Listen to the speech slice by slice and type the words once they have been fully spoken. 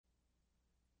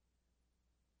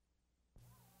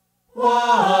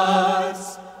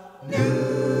What's new?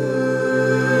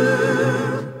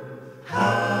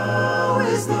 How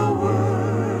is the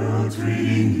world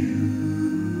treating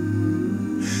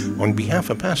you? On behalf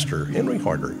of Pastor Henry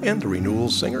Harder and the Renewal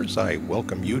Singers, I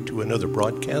welcome you to another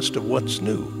broadcast of What's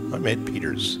New. I'm Ed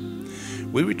Peters.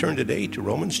 We return today to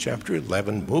Romans chapter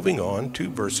 11, moving on to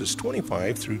verses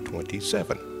 25 through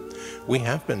 27. We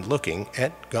have been looking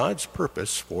at God's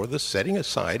purpose for the setting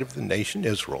aside of the nation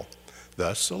Israel,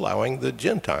 thus allowing the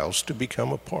Gentiles to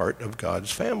become a part of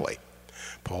God's family.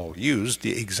 Paul used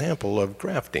the example of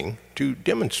grafting to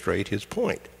demonstrate his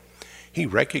point. He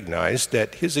recognized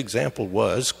that his example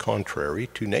was contrary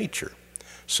to nature.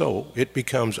 So it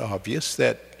becomes obvious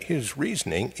that his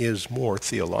reasoning is more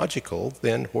theological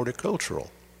than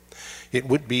horticultural. It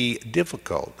would be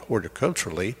difficult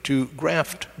horticulturally to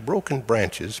graft broken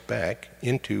branches back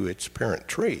into its parent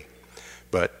tree.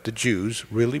 But the Jews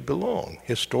really belong,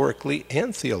 historically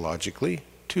and theologically,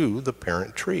 to the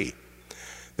parent tree.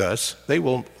 Thus, they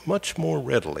will much more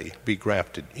readily be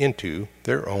grafted into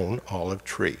their own olive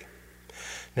tree.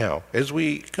 Now, as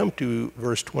we come to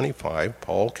verse 25,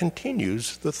 Paul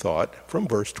continues the thought from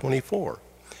verse 24.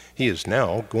 He is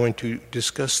now going to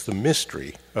discuss the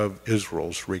mystery of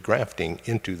Israel's regrafting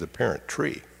into the parent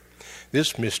tree.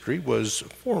 This mystery was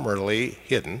formerly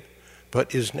hidden,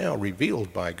 but is now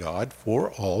revealed by God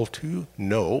for all to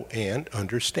know and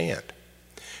understand.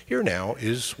 Here now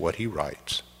is what he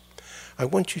writes. I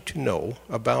want you to know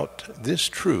about this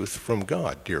truth from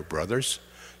God, dear brothers,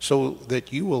 so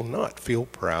that you will not feel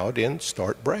proud and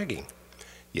start bragging.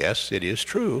 Yes, it is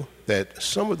true that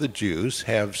some of the Jews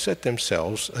have set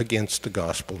themselves against the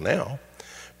gospel now,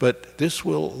 but this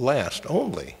will last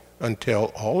only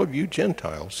until all of you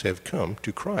Gentiles have come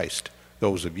to Christ,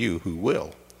 those of you who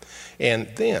will. And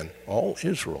then all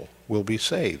Israel will be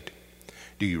saved.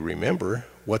 Do you remember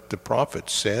what the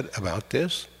prophets said about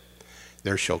this?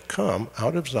 There shall come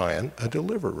out of Zion a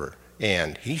deliverer,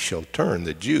 and he shall turn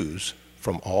the Jews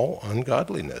from all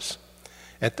ungodliness.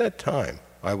 At that time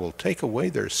I will take away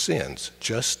their sins,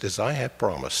 just as I have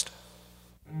promised.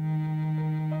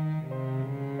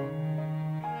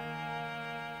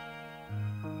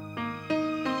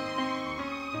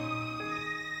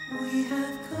 We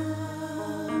have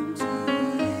come to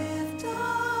lift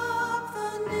up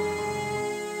the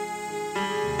name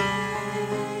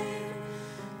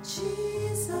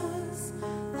Jesus,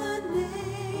 the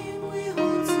name we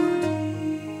hold so dear.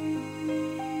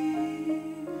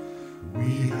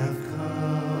 We have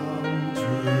come to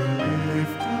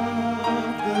lift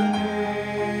up the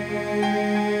name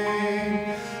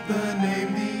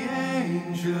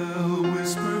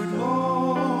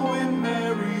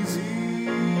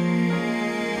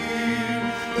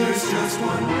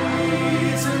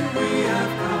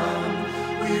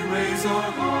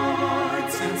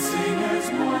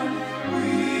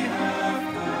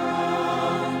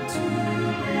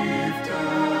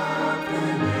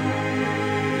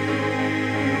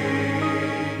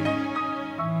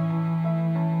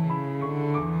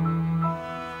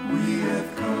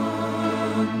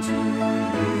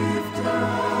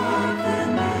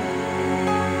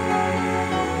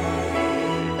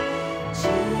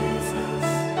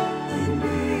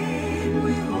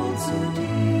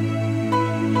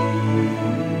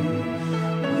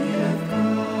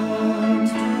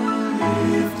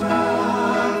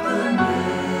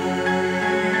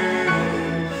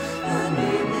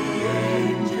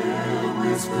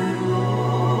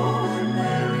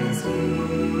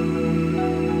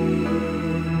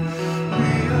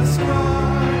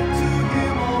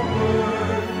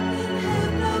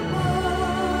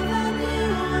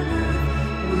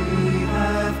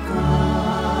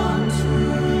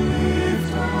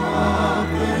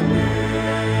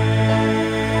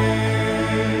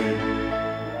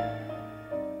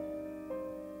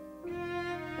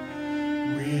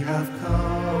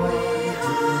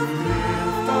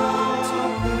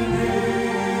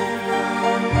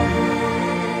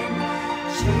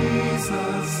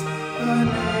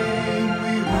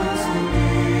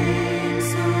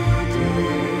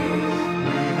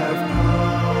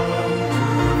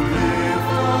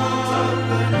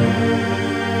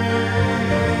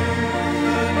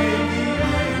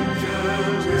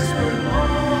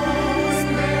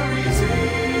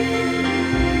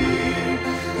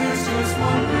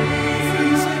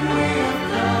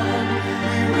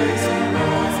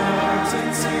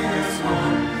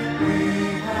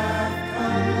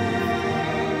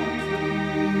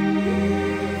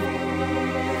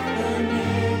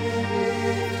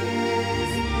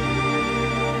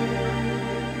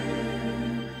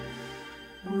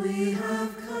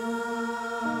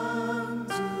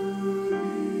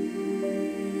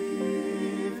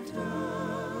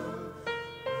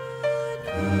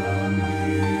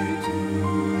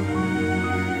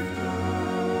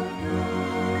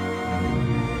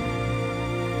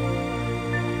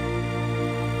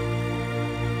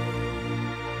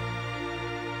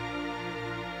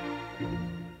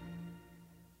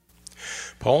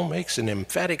Paul makes an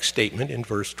emphatic statement in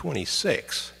verse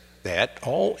 26 that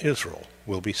all Israel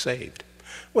will be saved.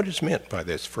 What is meant by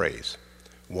this phrase?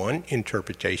 One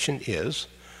interpretation is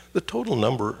the total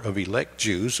number of elect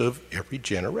Jews of every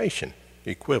generation,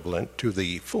 equivalent to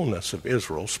the fullness of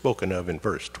Israel spoken of in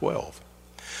verse 12.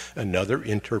 Another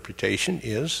interpretation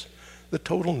is the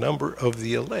total number of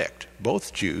the elect,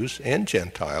 both Jews and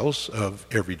Gentiles of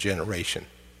every generation.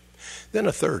 Then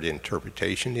a third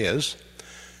interpretation is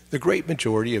the great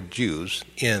majority of Jews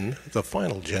in the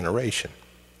final generation.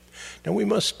 Now we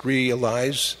must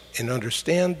realize and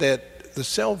understand that the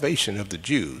salvation of the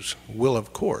Jews will,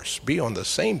 of course, be on the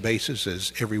same basis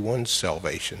as everyone's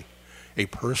salvation, a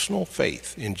personal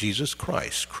faith in Jesus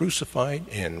Christ, crucified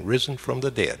and risen from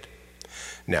the dead.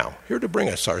 Now, here to bring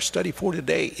us our study for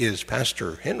today is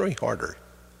Pastor Henry Harder.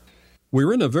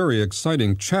 We're in a very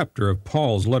exciting chapter of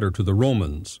Paul's letter to the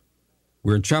Romans.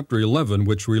 We're in chapter 11,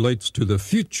 which relates to the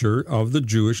future of the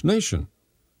Jewish nation.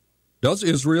 Does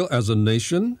Israel as a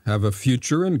nation have a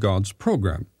future in God's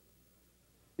program?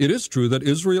 It is true that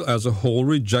Israel as a whole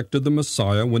rejected the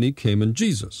Messiah when he came in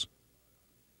Jesus.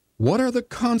 What are the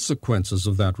consequences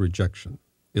of that rejection?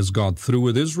 Is God through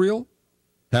with Israel?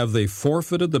 Have they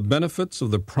forfeited the benefits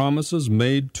of the promises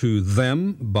made to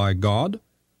them by God?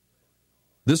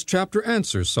 This chapter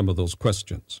answers some of those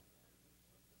questions.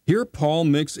 Here Paul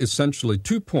makes essentially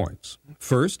 2 points.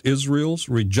 First, Israel's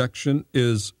rejection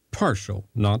is partial,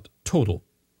 not total.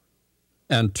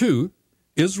 And 2,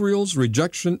 Israel's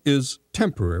rejection is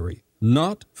temporary,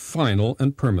 not final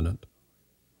and permanent.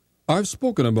 I've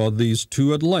spoken about these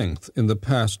 2 at length in the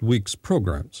past week's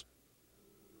programs.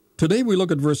 Today we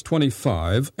look at verse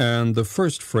 25 and the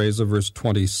first phrase of verse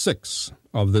 26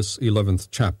 of this 11th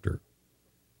chapter.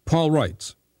 Paul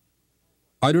writes,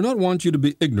 I do not want you to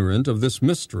be ignorant of this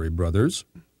mystery, brothers,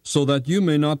 so that you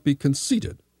may not be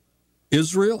conceited.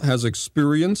 Israel has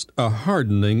experienced a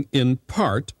hardening in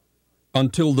part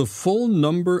until the full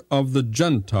number of the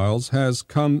Gentiles has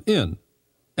come in,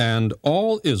 and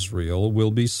all Israel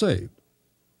will be saved.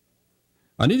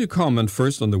 I need to comment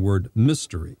first on the word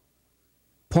mystery.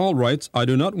 Paul writes, I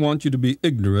do not want you to be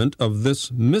ignorant of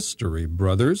this mystery,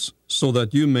 brothers, so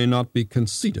that you may not be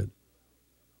conceited.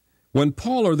 When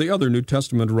Paul or the other New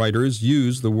Testament writers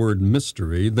use the word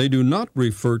mystery, they do not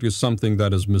refer to something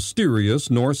that is mysterious,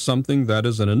 nor something that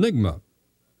is an enigma,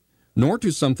 nor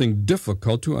to something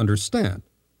difficult to understand.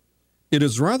 It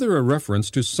is rather a reference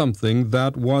to something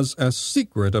that was a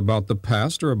secret about the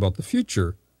past or about the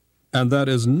future, and that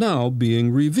is now being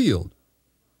revealed.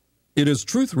 It is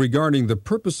truth regarding the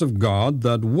purpose of God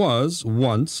that was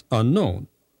once unknown.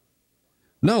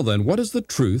 Now then, what is the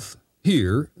truth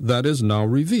here that is now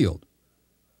revealed?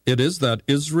 It is that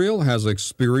Israel has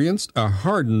experienced a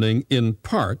hardening in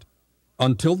part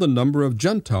until the number of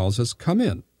Gentiles has come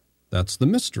in. That's the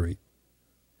mystery.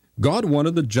 God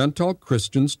wanted the Gentile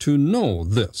Christians to know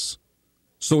this,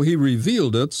 so he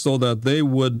revealed it so that they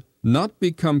would not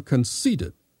become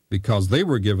conceited because they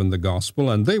were given the gospel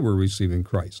and they were receiving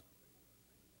Christ.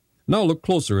 Now look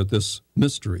closer at this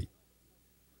mystery.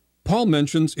 Paul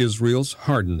mentions Israel's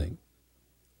hardening.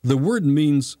 The word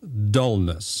means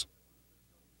dullness.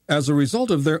 As a result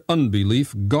of their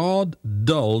unbelief, God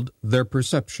dulled their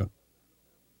perception.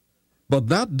 But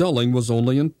that dulling was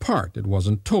only in part, it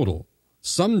wasn't total.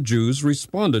 Some Jews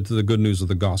responded to the good news of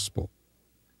the gospel.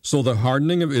 So the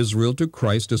hardening of Israel to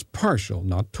Christ is partial,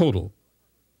 not total.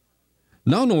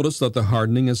 Now notice that the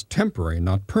hardening is temporary,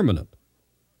 not permanent.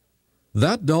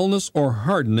 That dullness or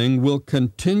hardening will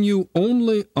continue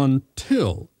only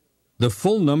until the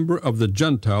full number of the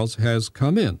Gentiles has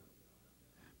come in.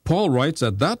 Paul writes,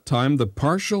 at that time the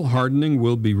partial hardening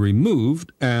will be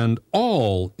removed and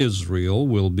all Israel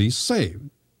will be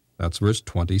saved. That's verse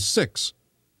 26.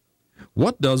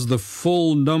 What does the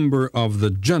full number of the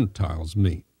Gentiles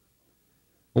mean?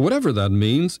 Whatever that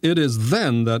means, it is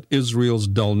then that Israel's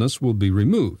dullness will be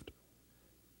removed.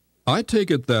 I take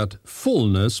it that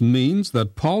fullness means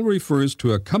that Paul refers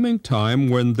to a coming time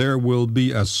when there will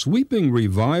be a sweeping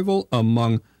revival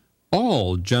among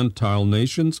all Gentile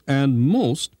nations, and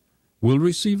most will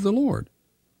receive the Lord.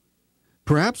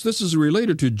 Perhaps this is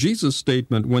related to Jesus'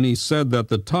 statement when he said that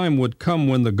the time would come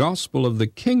when the gospel of the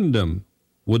kingdom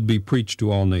would be preached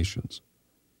to all nations.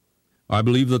 I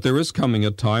believe that there is coming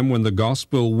a time when the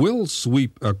gospel will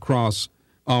sweep across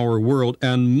our world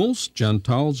and most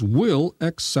Gentiles will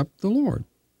accept the Lord.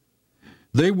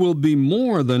 They will be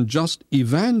more than just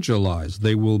evangelized.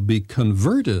 They will be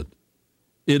converted.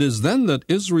 It is then that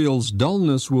Israel's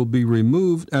dullness will be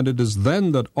removed, and it is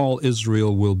then that all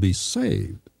Israel will be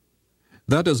saved.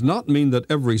 That does not mean that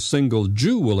every single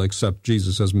Jew will accept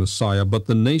Jesus as Messiah, but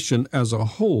the nation as a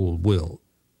whole will.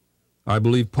 I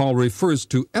believe Paul refers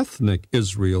to ethnic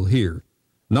Israel here,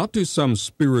 not to some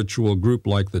spiritual group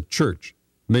like the church,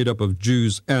 made up of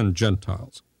Jews and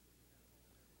Gentiles.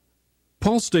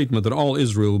 Paul's statement that all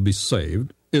Israel will be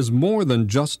saved is more than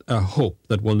just a hope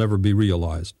that will never be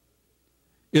realized.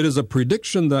 It is a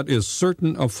prediction that is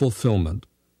certain of fulfillment.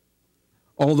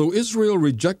 Although Israel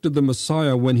rejected the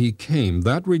Messiah when he came,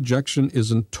 that rejection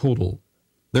isn't total.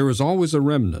 There is always a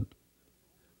remnant.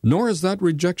 Nor is that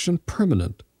rejection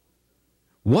permanent.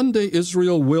 One day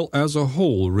Israel will, as a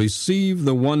whole, receive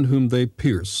the one whom they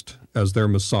pierced as their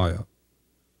Messiah.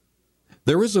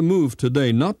 There is a move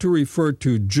today not to refer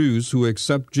to Jews who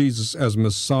accept Jesus as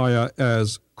Messiah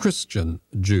as Christian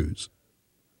Jews.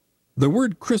 The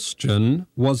word Christian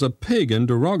was a pagan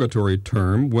derogatory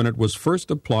term when it was first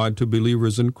applied to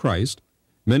believers in Christ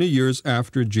many years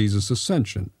after Jesus'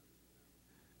 ascension.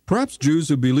 Perhaps Jews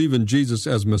who believe in Jesus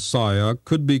as Messiah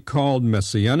could be called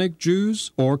Messianic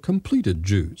Jews or completed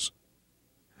Jews.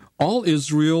 All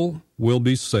Israel will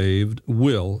be saved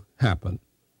will happen.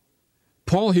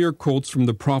 Paul here quotes from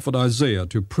the prophet Isaiah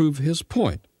to prove his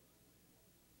point.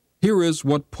 Here is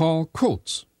what Paul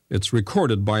quotes. It's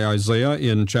recorded by Isaiah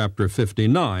in chapter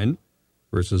 59,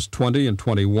 verses 20 and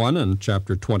 21, and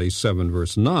chapter 27,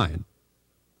 verse 9.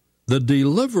 The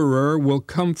deliverer will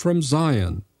come from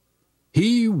Zion.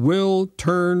 He will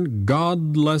turn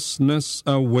godlessness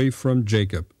away from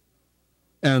Jacob.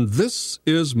 And this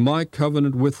is my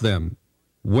covenant with them,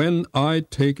 when I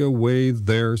take away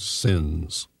their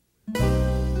sins.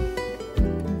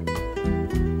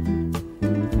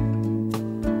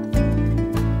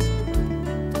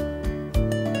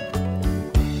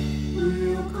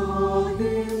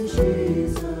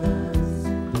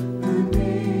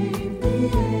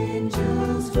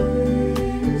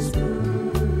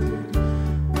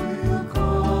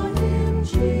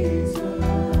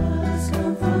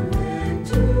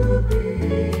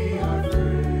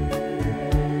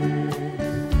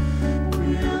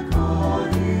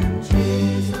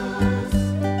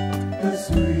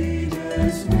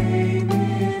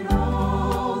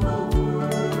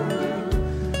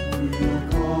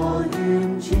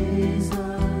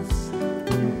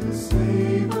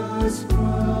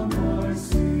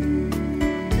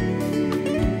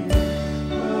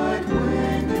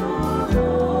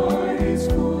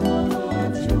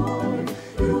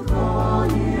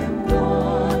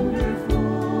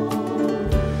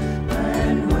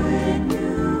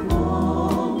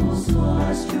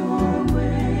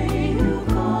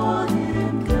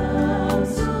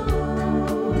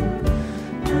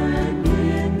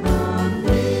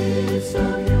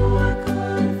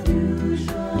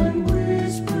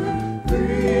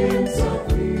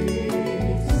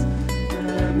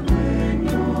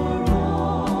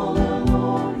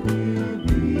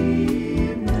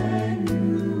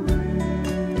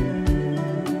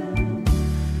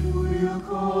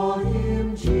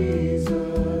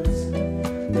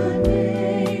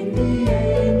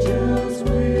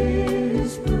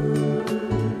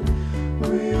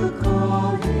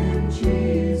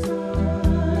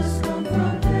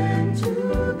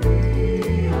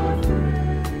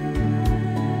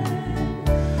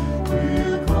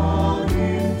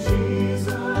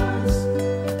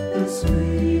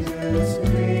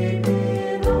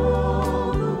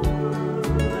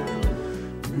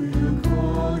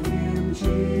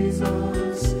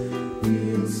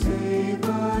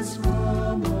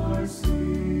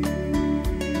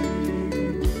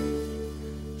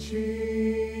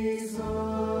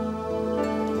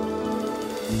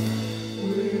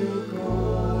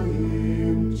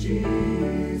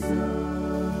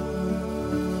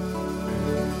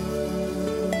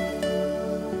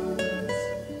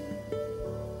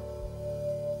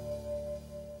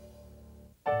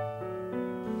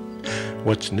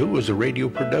 What's New is a radio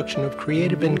production of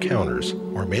Creative Encounters.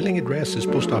 Our mailing address is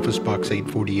Post Office Box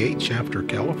 848, Shafter,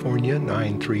 California,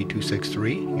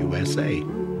 93263,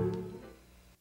 USA.